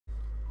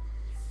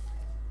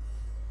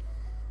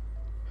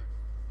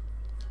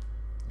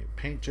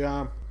paint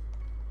job.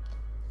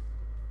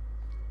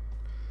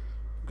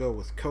 Go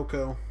with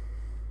Coco,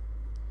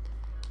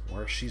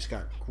 where she's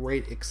got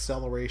great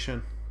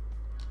acceleration.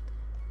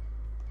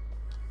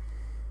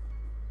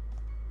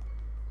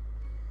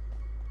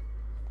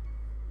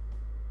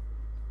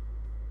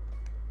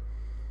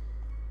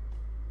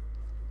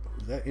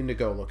 Ooh, that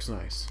indigo looks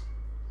nice.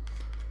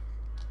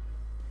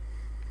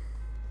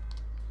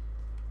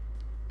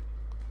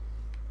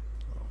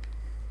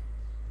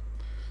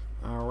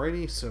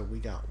 Alrighty, so we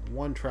got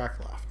one track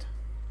left.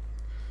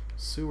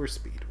 Sewer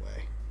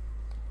Speedway.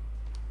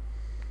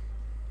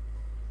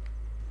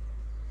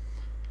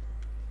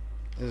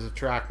 This is a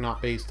track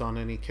not based on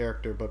any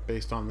character, but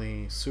based on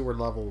the sewer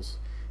levels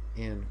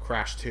in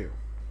Crash 2.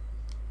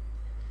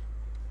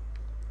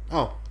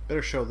 Oh,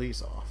 better show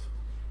these off.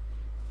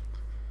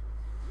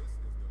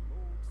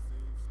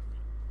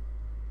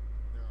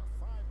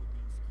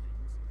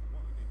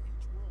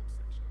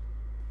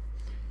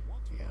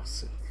 Yeah,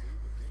 see.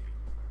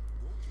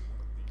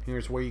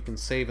 Here's where you can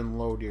save and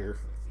load your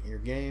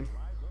game.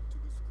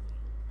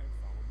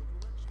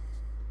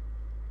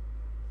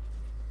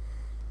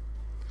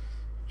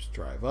 Just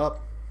drive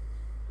up.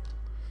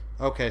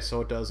 Okay,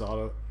 so it does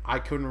auto. I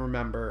couldn't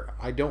remember.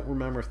 I don't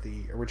remember if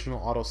the original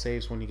auto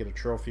saves when you get a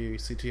trophy,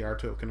 CTR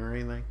token, or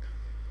anything.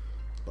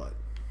 But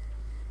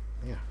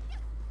yeah,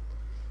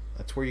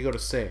 that's where you go to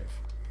save.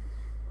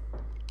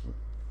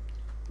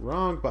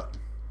 Wrong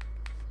button.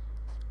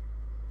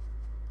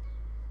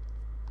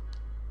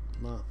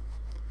 Not.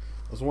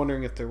 I was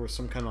wondering if there was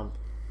some kind of...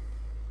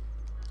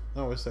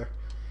 Oh, is there?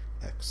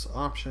 X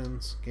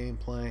options,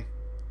 gameplay.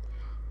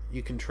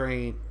 You can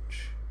change.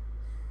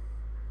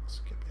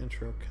 Skip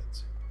intro,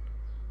 cutscene.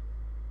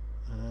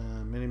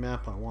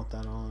 Minimap, I want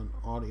that on.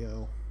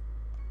 Audio.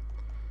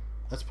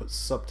 Let's put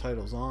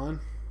subtitles on.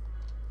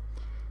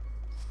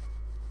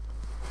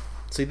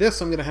 See, this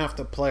I'm going to have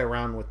to play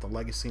around with the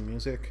legacy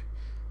music.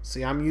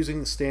 See, I'm using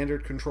the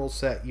standard control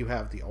set. You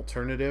have the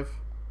alternative.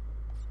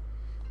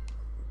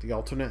 The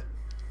alternate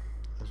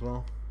as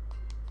well.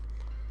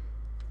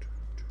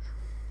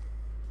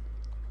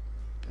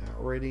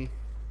 Alrighty.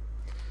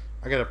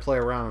 I gotta play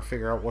around and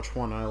figure out which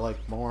one I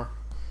like more.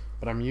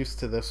 But I'm used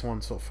to this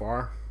one so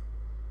far.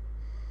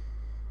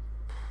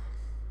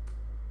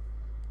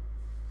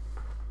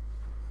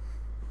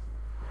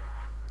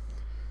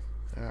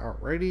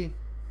 Alrighty.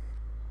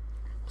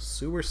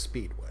 Sewer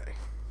Speedway.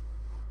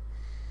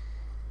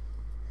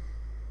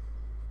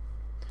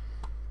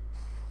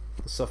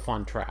 It's a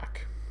fun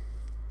track.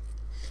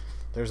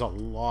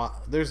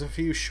 There's a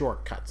few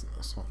shortcuts in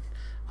this one.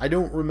 I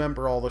don't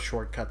remember all the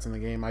shortcuts in the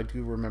game. I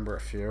do remember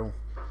a few.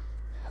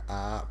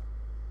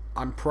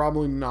 I'm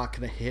probably not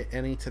going to hit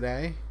any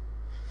today.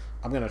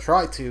 I'm going to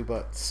try to,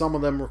 but some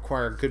of them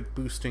require good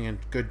boosting and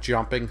good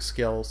jumping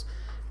skills.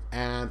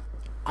 And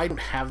I don't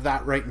have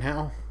that right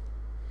now.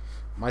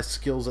 My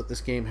skills at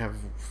this game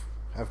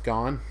have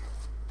gone.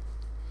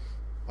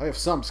 I have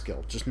some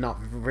skill, just not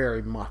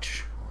very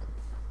much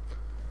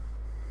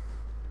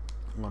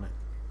on it.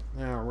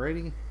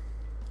 Alrighty.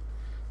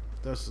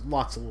 There's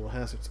lots of little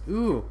hazards.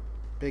 Ooh,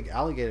 big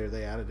alligator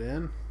they added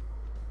in.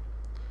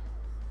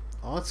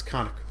 Oh, that's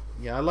kind of cool.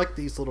 Yeah, I like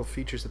these little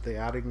features that they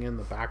added in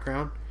the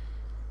background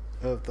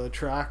of the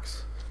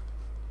tracks.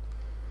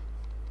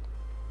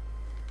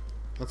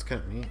 That's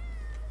kind of neat.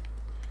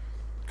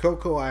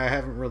 Coco I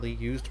haven't really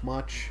used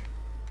much.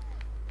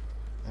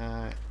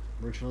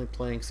 Originally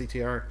playing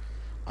CTR.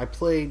 I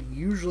played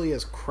usually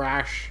as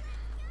Crash.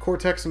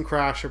 Cortex and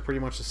Crash are pretty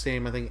much the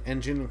same. I think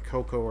Engine and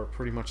Coco are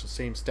pretty much the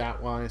same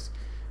stat-wise.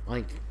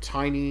 Like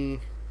Tiny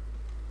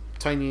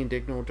and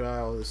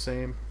Dignodile are the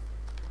same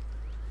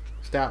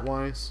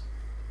stat-wise.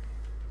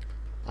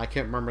 I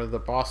can't remember the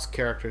boss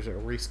characters or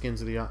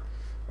reskins of are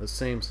the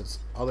same as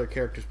other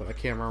characters, but I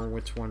can't remember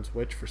which one's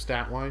which for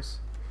stat-wise.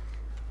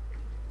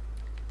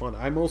 But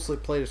I mostly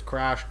played as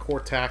Crash,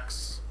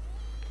 Cortex.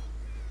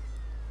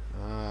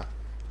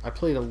 I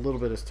played a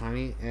little bit as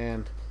Tiny,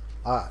 and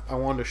I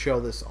wanted to show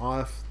this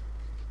off.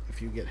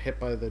 If you get hit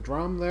by the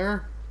drum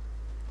there,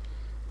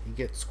 you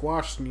get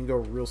squashed and you go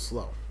real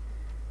slow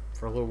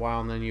for a little while,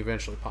 and then you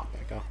eventually pop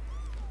back up.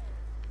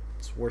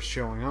 It's worth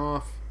showing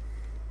off.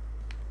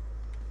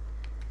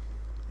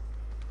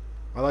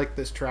 I like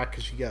this track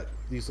because you got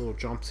these little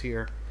jumps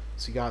here,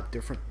 so you got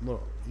different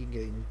little. You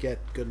can get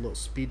good little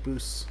speed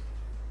boosts.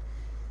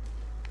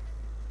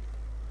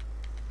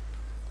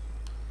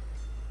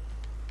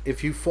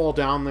 If you fall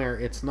down there,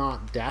 it's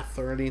not death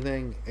or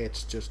anything.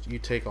 It's just you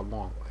take a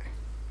long way.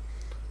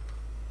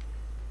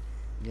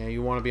 Yeah,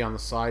 you want to be on the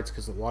sides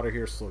because the water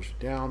here slows you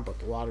down, but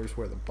the water is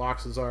where the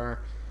boxes are.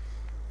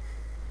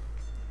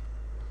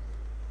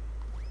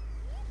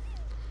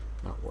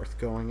 Not worth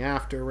going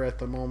after at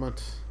the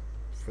moment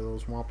for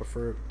those Wampa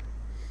Fruit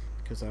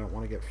because I don't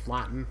want to get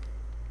flattened.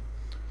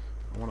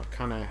 I want to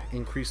kind of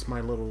increase my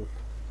little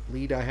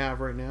lead I have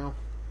right now.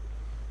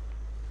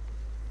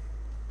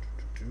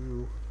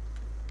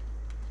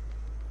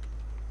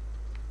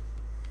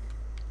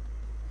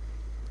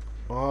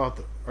 Oh,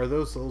 are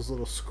those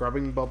little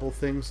scrubbing bubble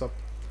things up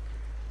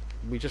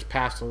we just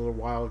passed a little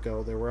while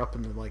ago. They were up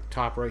in the like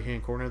top right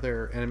hand corner.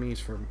 They're enemies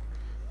from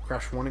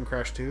Crash 1 and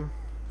Crash 2.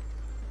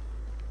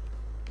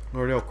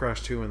 Or no,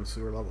 Crash 2 and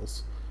sewer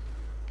levels.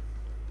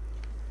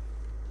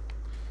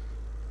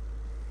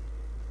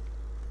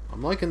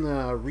 I'm liking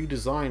the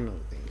redesign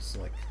of these,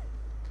 like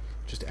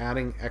just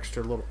adding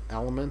extra little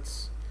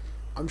elements.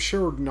 I'm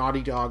sure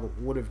Naughty Dog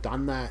would have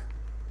done that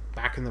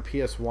back in the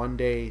PS1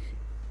 day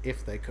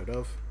if they could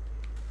have.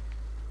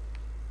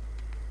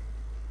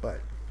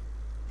 But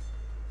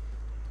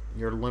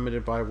you're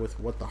limited by with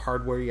what the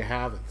hardware you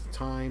have at the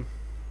time.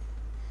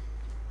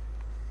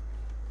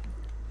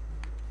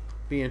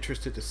 Be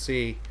interested to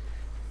see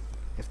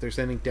if there's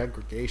any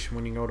degradation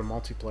when you go to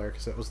multiplayer,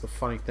 because that was the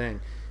funny thing.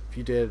 If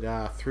you did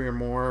 3 or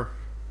more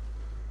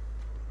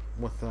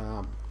with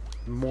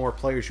more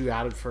players you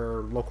added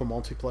for local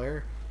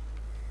multiplayer,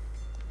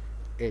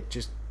 it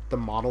just, the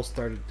model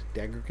started to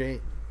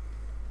degrade.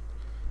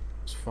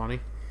 It's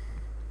funny.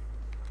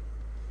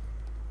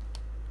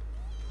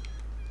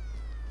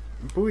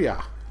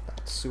 Booyah!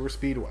 That's Sewer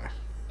Speedway.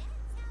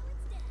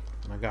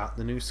 And I got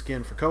the new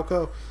skin for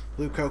Coco,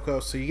 Blue Coco,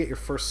 so you get your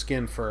first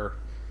skin for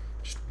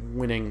just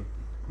winning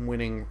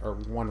or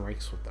one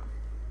race with them.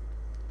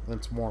 Then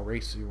it's more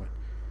races you win.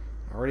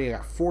 I already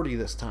got 40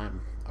 this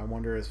time. I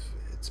wonder if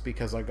it's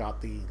because I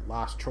got the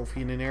last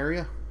trophy in an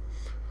area.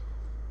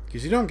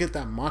 Because you don't get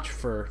that much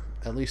for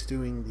at least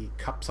doing the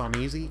cups on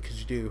easy,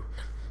 because you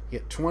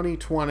get 20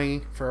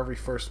 for every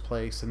first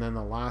place, and then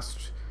the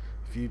last,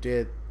 if you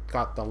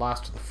got the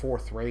last of the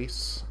 4th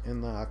race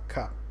in the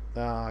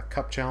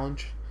cup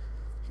challenge,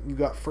 you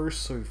got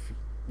first, so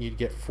you'd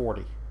get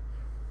 40.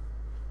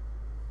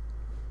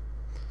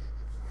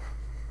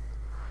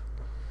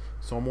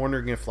 So I'm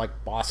wondering if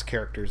like boss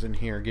characters in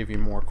here give you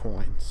more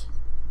coins,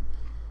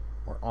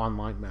 or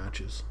online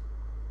matches.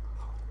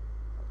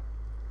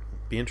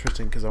 Be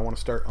interesting because I want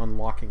to start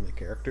unlocking the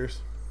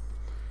characters.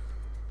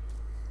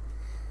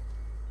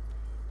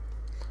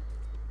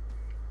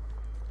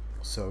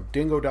 So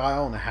Dingo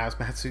Dial in a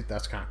hazmat suit,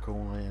 that's kind of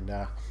cool, and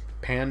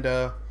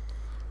Panda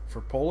for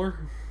Polar.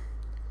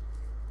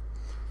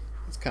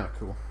 That's kind of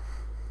cool.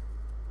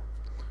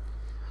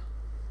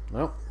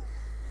 Well,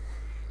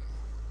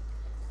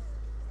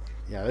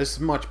 yeah, this is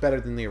much better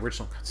than the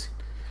original cutscene.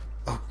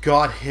 Oh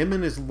god, him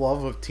and his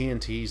love of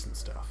TNTs and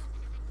stuff.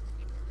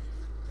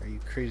 Are you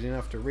crazy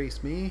enough to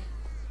race me?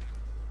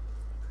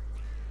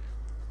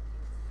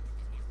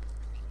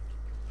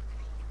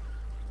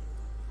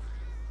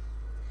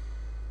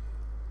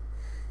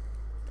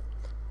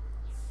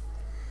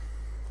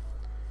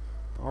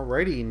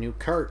 Alrighty, new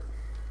kart.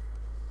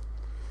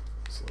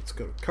 So let's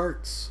go to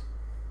karts.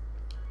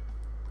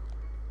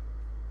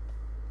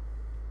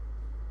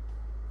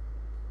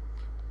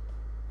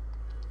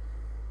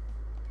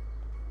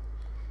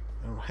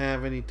 I don't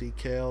have any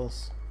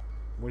decals.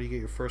 What do you get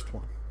your first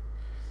one?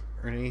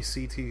 Earn a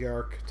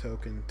CTR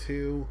token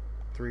 2,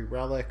 3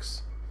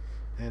 relics,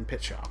 and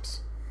pit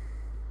shops.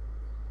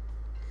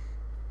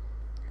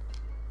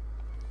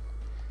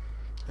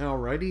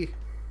 Alrighty.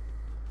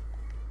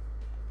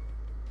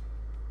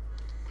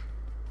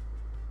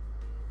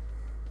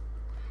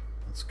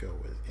 Let's go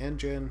with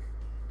engine.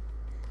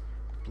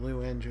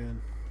 Blue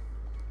engine.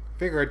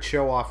 Figure I'd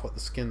show off what the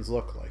skins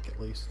look like at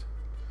least.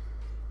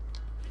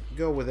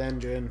 Go with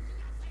engine.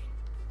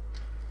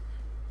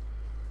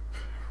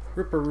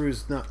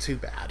 Ripperoo's not too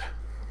bad.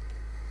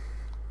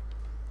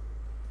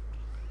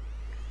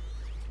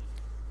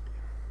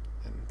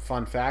 And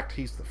fun fact,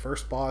 he's the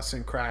first boss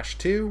in Crash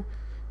 2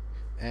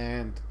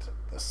 and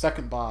the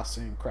second boss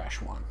in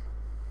Crash 1.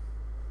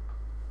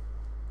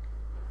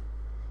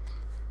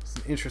 He's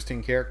an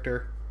interesting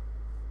character,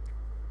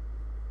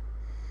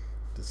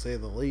 to say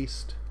the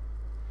least.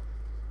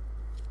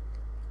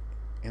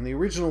 In the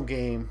original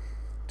game,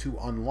 to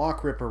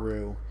unlock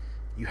Ripperoo,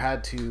 you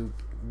had to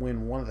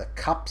win one of the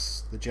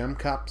cups, the gem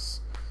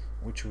cups,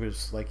 which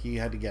was like you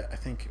had to get, I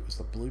think it was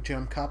the blue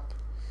gem cup,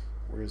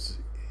 whereas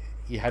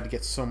you had to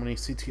get so many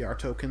CTR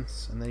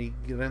tokens and then you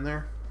get in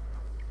there.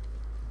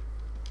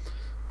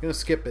 I'm gonna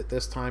skip it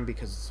this time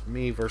because it's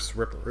me versus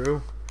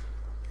Ripperoo.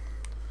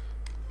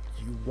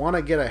 You want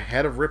to get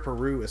ahead of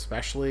Ripperoo,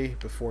 especially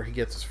before he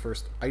gets his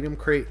first item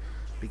crate,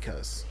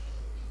 because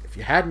if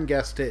you hadn't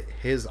guessed it,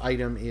 his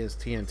item is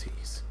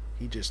TNTs.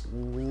 He just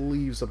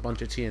leaves a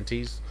bunch of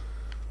TNTs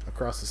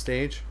across the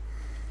stage,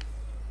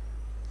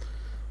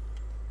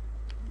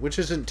 which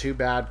isn't too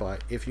bad,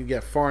 but if you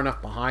get far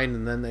enough behind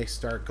and then they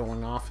start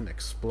going off and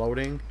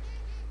exploding,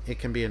 it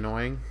can be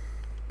annoying.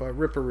 But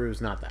Ripperoo's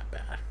not that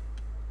bad.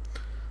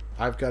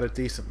 I've got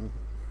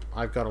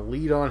a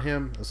lead on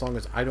him. As long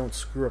as I don't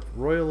screw up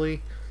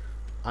royally,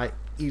 I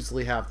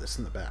easily have this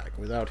in the bag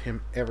without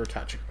him ever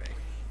touching me,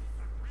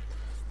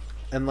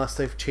 unless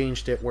they've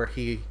changed it where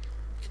he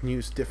can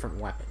use different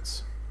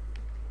weapons.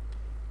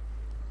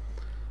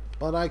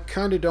 But I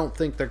kind of don't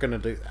think they're going to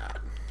do that.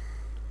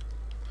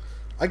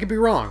 I could be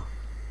wrong.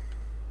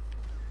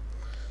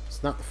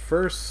 It's not the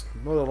first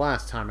nor the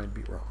last time I'd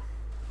be wrong.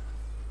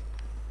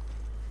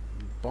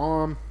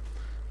 Bomb.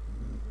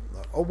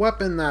 A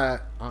weapon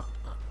that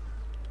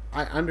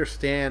I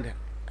understand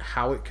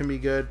how it can be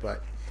good,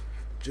 but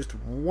just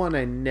one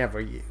I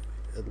never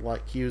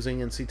like using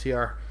in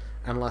CTR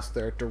unless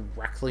they're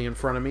directly in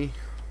front of me.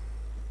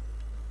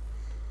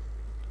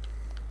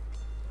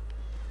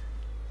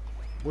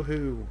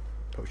 Woohoo!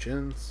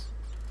 Potions.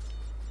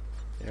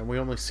 And we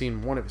only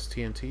seen one of his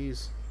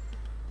TNTs.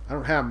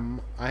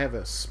 I have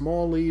a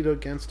small lead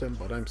against him,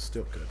 but I'm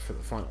still good for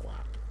the final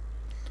lap.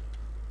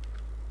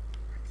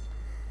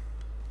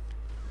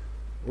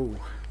 Ooh,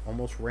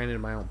 almost ran into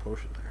my own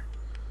potion there.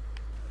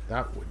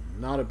 That would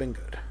not have been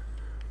good.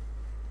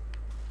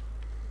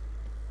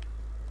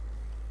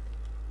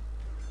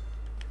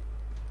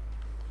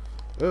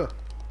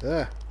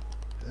 There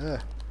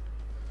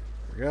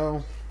we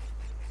go.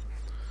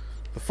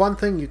 The fun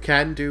thing you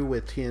can do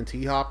with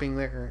TNT hopping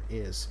there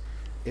is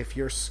if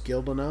you're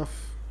skilled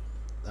enough,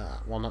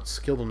 well, not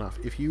skilled enough,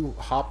 if you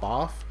hop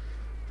off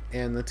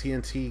and the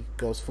TNT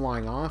goes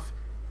flying off,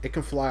 it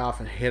can fly off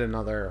and hit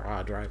another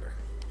driver.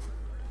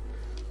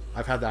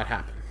 I've had that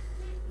happen.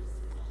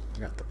 I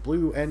got the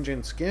blue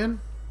engine skin.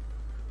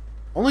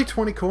 Only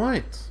 20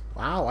 coins.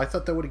 Wow, I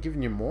thought that would have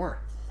given you more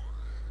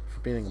for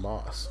being a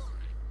boss.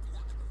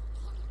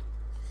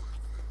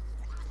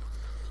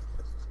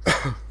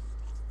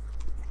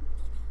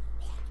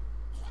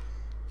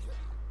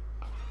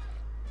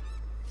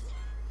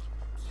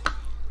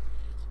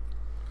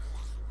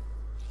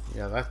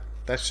 Yeah,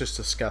 that's just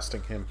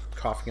disgusting, him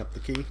coughing up the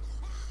key.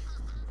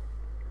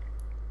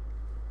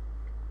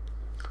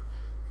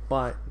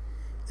 But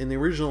in the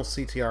original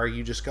CTR,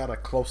 you just got a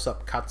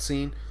close-up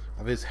cutscene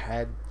of his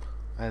head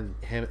and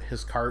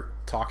his cart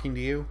talking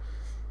to you.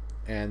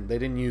 And they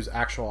didn't use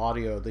actual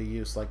audio. They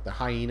used like the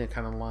hyena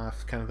kind of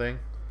laugh kind of thing.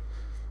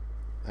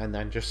 And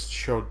then just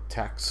showed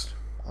text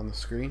on the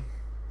screen.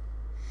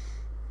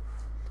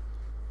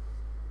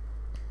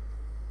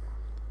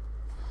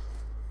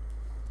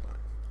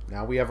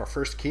 Now we have our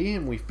first key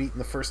and we've beaten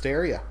the first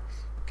area.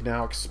 We can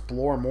now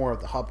explore more of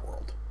the hub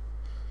world.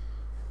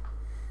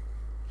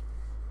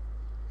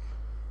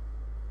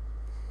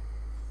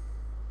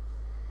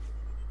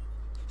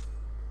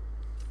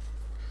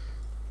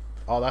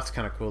 Oh, that's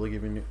kind of cool. They're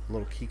giving you a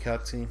little key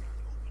cutscene.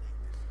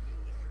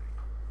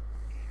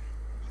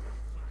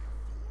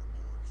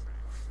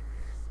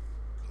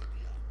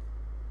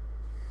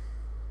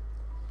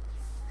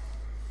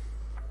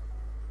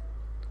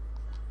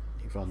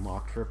 You've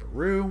unlocked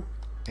Ripperoo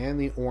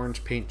and the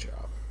orange paint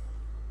job.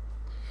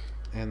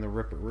 And the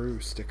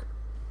Ripperoo sticker.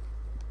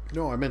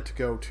 No, I meant to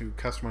go to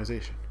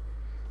customization.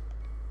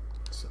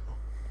 So,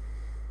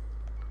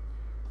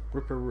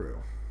 Ripperoo.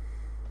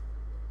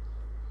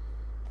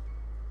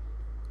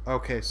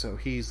 Okay, so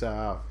he's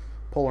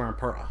Polar and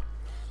Pearl.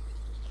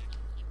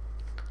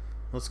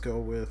 Let's go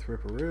with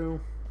Ripperoo.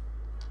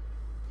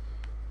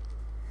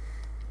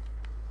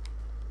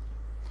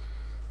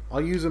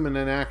 I'll use him in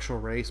an actual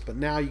race, but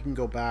now you can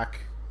go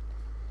back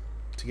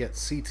to get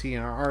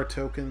CTR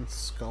tokens,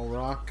 Skull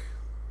Rock,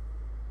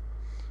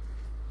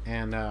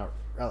 and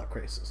Relic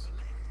Races.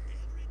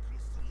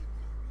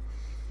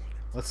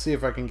 Let's see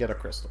if I can get a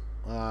crystal.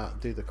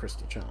 Do the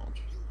crystal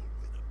challenge.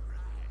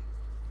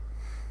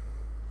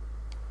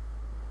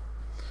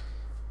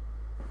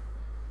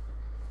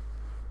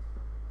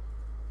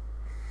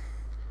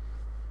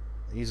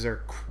 These are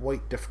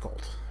quite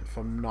difficult, if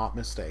I'm not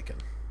mistaken.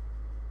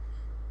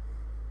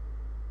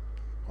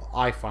 Well,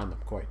 I find them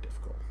quite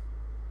difficult.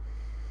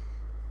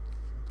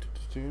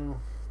 No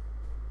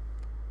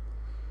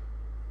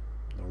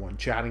one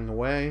chatting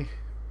away,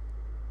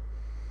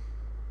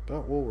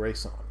 but we'll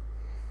race on.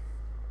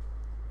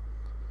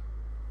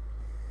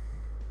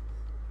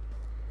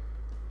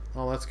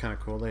 Oh, that's kind of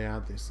cool. They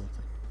add these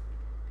something.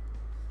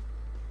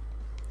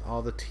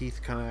 All the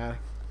teeth kind of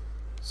adding.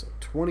 So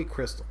 20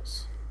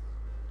 crystals.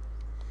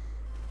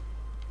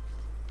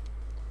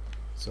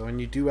 So,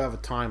 and you do have a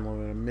time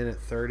limit, a minute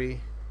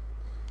 30.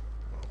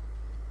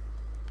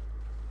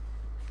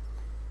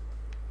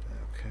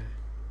 Okay.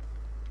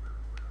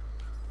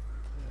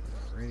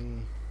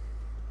 Ready.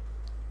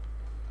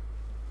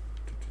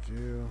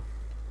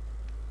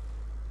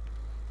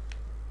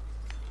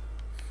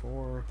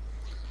 Four.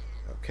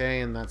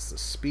 Okay, and that's the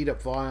speed up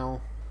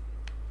vial.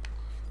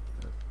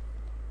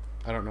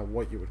 I don't know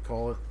what you would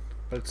call it,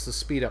 but it's the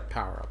speed up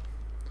power up.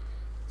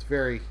 It's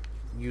very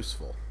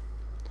useful.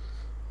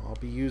 I'll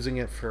be using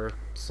it for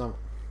some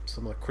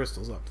of the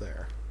crystals up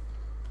there.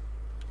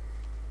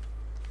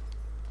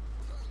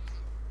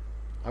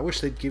 I wish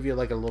they'd give you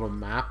like a little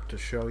map to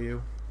show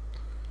you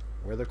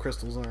where the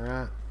crystals are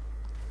at.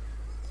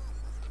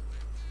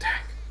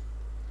 Dang.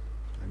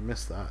 I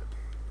missed that.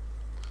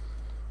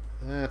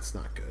 That's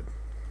not good.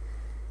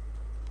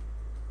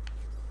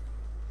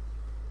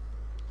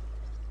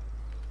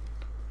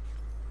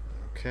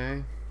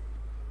 Okay.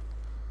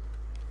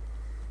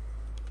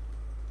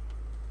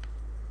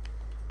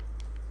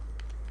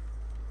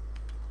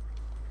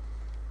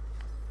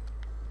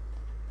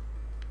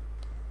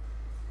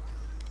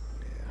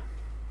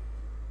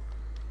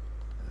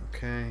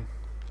 Okay.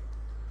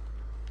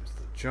 There's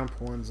the jump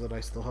ones that I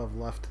still have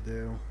left to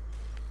do.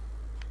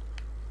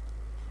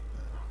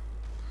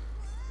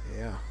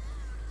 Yeah.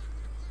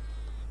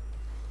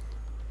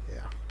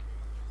 Yeah.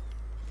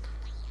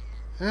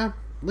 Yeah,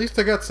 at least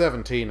I got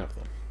 17 of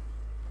them.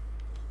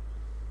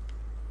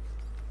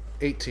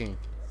 18.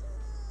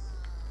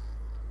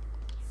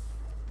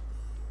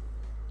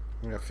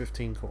 I got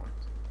 15 coins.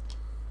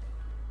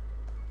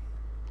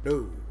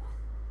 No.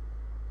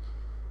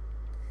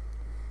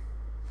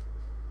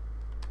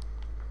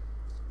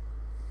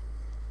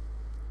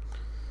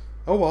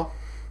 Oh well.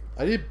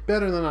 I did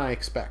better than I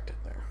expected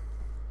there.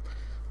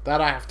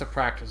 That I have to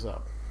practice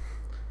up.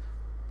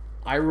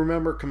 I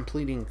remember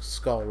completing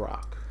Skull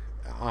Rock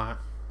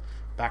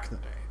back in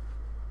the day.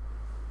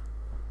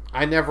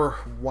 I never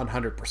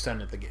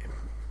 100%ed the game.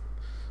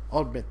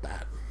 I'll admit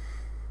that.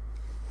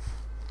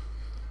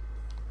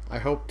 I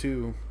hope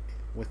to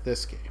with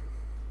this game.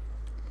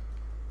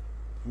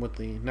 With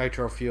the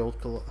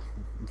Nitro-Fueled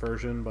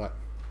version, but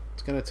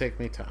it's going to take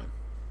me time.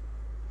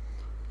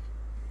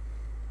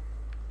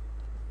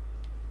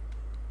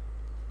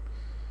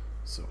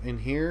 So in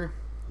here,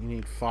 you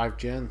need 5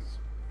 gens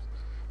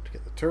to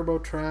get the turbo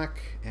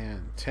track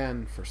and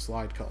 10 for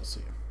Slide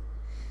Coliseum.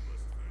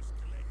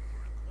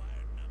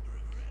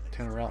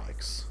 10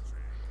 relics.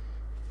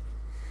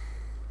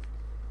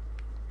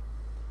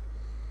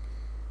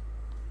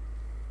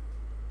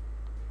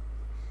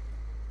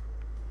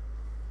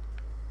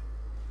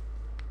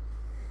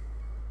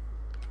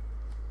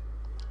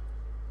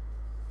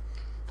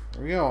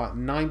 There we go, at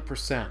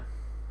 9%.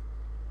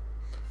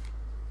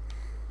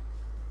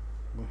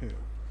 Woohoo.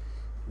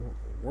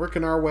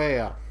 Working our way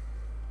up.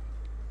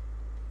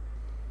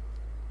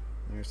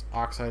 There's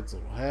Oxide's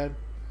little head.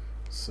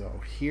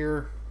 So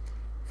here,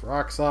 for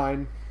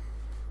Oxide,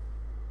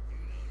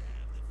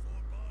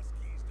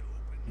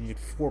 you need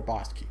 4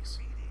 boss keys.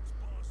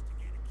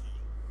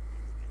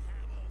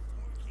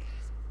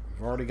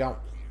 We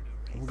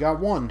got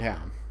 1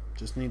 down.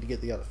 Just need to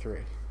get the other 3.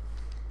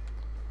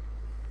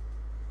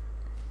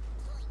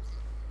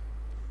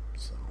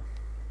 So,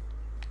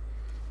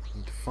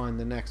 need to find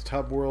the next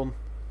hub world.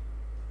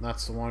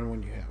 That's the one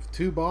when you have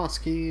 2 boss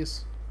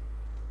keys.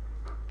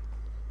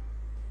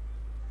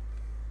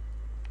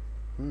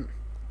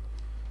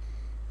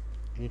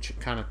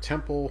 Ancient kind of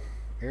temple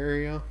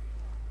area.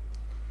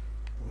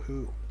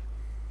 Woohoo.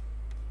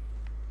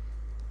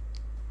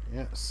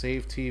 Yeah,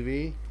 save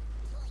TV.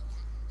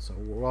 So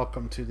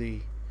welcome to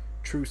the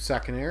true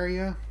second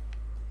area.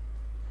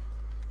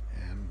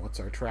 And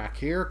what's our track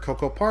here?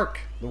 Coco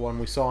Park, the one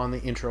we saw in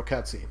the intro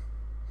cutscene.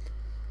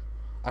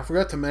 I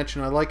forgot to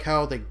mention, I like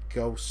how they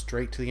go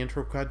straight to the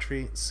intro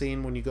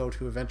cutscene when you go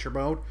to adventure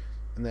mode.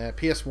 In the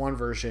PS1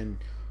 version,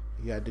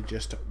 you had to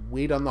just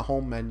wait on the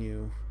home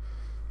menu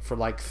for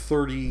like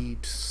 30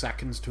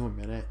 seconds to a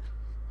minute,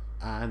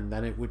 and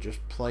then it would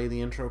just play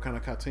the intro kind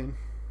of cutscene.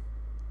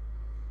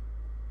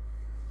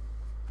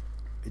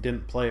 It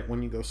didn't play it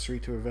when you go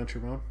straight to adventure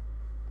mode.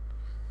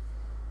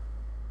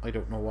 I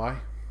don't know why.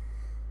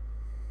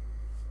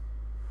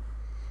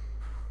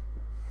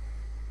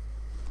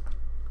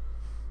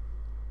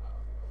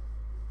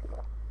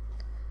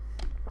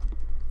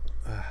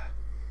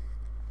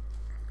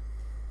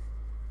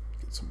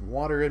 Get some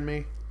water in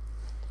me.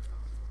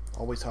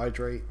 Always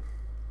hydrate.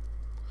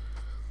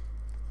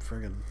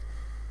 Friggin'.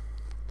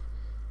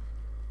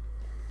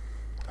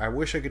 I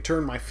wish I could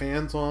turn my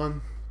fans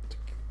on to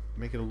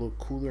make it a little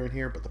cooler in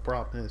here, but the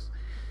problem is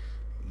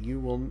you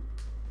will,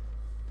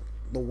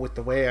 with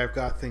the way I've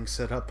got things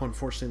set up,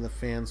 unfortunately the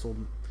fans will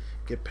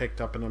get picked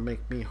up and it'll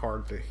make me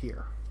hard to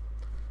hear.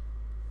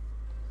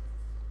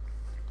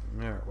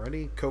 Alright,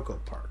 ready? Coco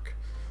Park.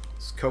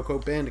 It's Coco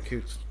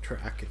Bandicoot's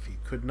track, if you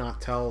could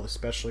not tell,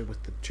 especially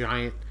with the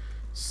giant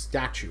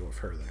statue of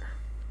her there.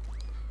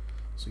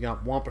 So we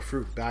got Wampa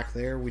Fruit back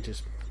there. We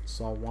just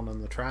saw one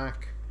on the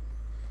track.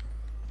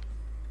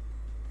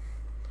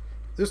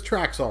 This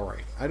track's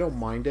alright. I don't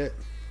mind it,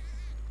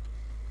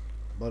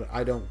 but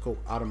I don't go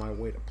out of my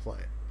way to play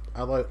it.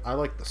 I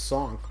like the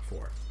song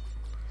for it.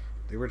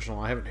 The original.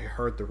 I haven't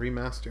heard the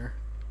remaster.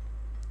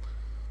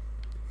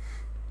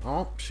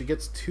 Oh, she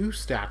gets 2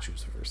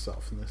 statues of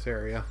herself in this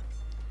area.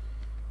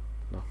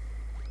 No,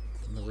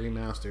 in the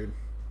remastered.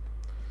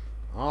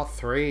 All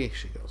 3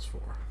 she goes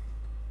for.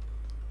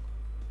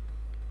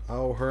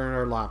 Oh, her and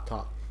her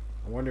laptop.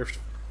 I wonder if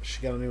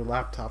she got a new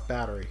laptop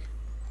battery.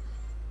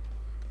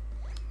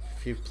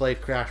 If you've played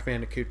Crash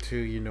Bandicoot 2,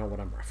 you know what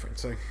I'm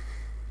referencing.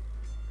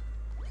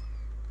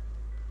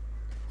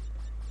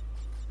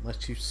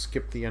 Unless you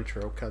skip the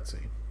intro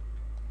cutscene.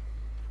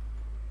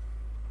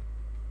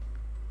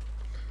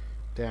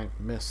 Dang,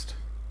 missed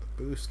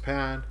the boost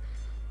pad.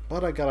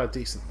 But I got a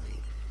decent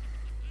lead.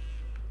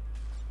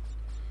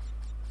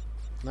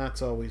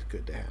 That's always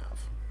good to have.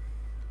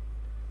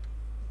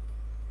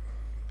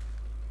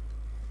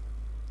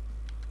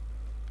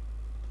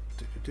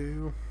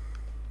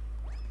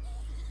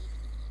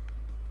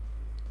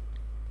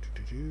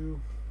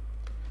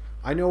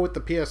 I know with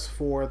the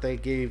PS4 they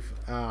gave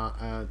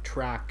a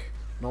track,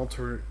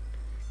 an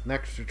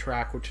extra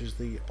track, which is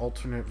the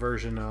alternate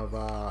version of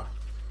was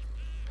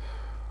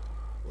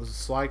it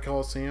Slide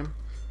Coliseum?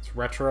 It's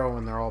retro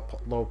and they're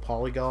all low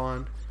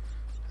polygon,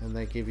 and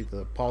they give you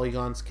the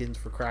polygon skins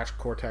for Crash,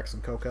 Cortex,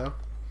 and Coco.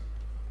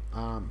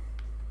 I'm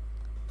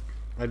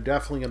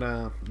definitely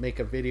gonna make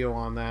a video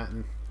on that,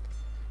 and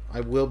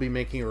I will be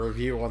making a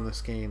review on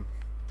this game.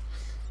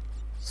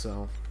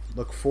 So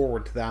look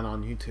forward to that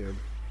on YouTube,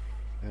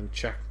 and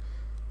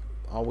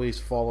always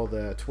follow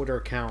the Twitter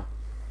account,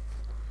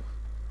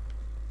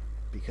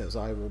 because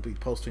I will be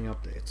posting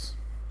updates.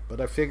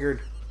 But I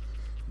figured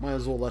might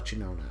as well let you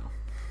know now.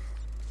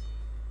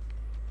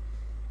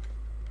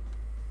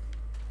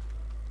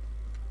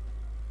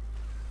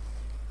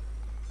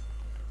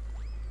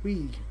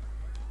 Whee!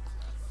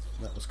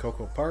 That was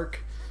Coco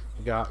Park.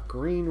 We got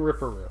Green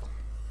Ripperoo.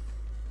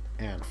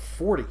 And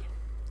 40.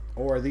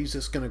 Or are these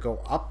just going to go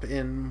up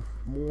in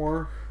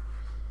more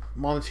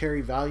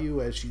monetary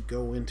value as you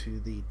go into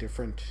the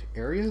different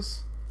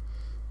areas?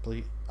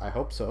 Please, I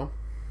hope so.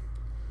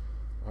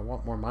 I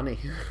want more money.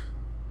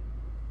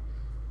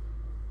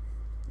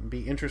 It'd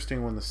be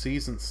interesting when the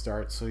season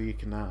starts, so you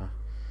can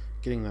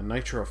getting the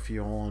nitro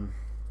fuel and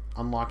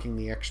unlocking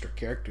the extra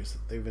characters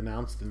that they've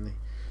announced in the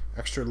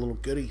extra little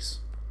goodies,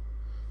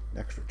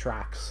 extra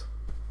tracks.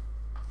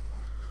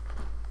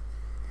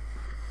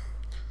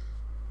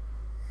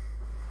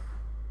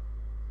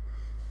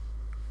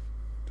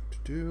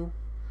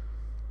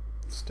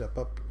 Step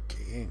up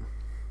game.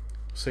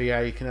 So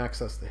yeah, you can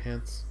access the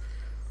hints.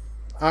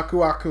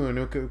 Aku Aku and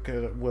Uka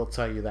Uka will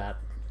tell you that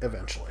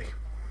eventually.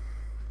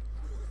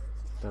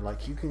 They're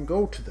like, you can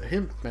go to the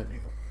hint menu.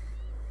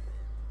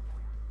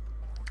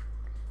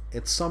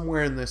 It's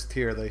somewhere in this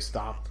tier they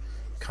stop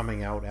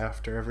coming out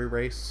after every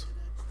race.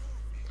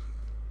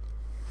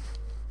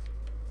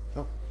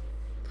 Oh,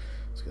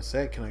 I was gonna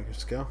say, can I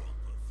just go?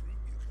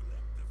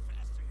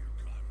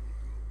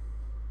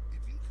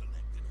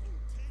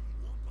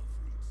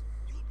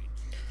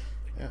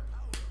 Yeah.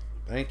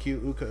 Thank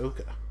you, Uka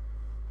Uka.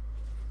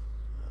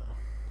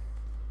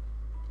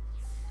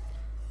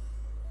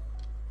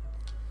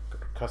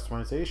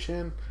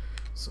 Customization.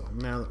 So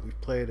now that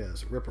we've played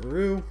as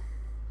Ripperoo,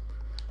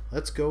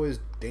 let's go as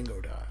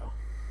Dingodile.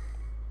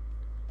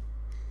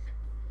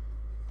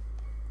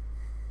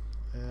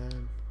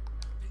 And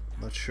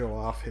let's show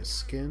off his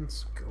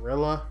skins.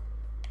 Gorilla.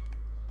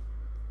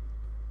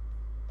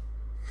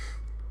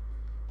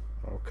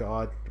 Oh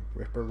god,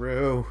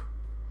 Ripperoo.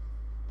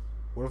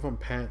 What if I'm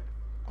pant?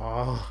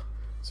 Oh,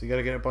 so you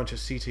gotta get a bunch of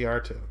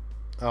CTR to.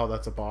 Oh,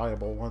 that's a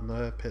buyable one,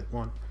 the pit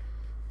one.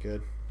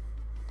 Good.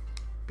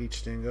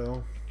 Beach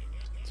Dingo.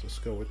 Let's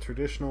just go with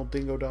traditional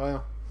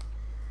Dingodile.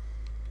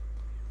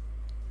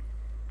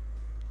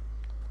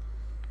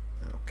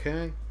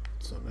 Okay,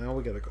 so now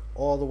we gotta go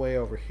all the way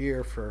over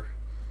here for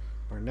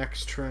our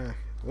next track.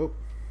 Whoop.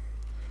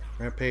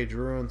 Rampage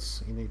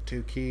Ruins. You need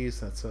 2 keys.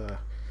 That's a,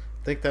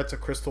 I think that's a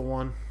crystal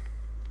one.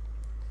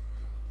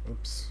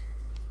 Oops.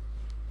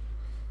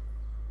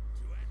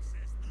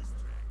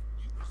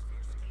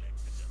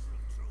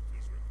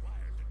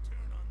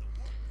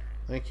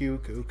 Thank you,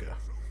 Uka Uka.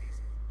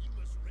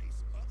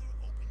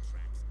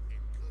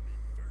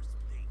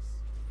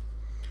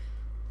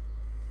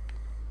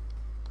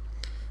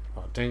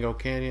 Oh, Dingo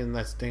Canyon,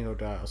 that's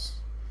Dingodile's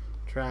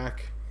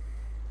track.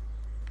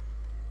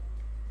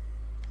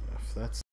 If that's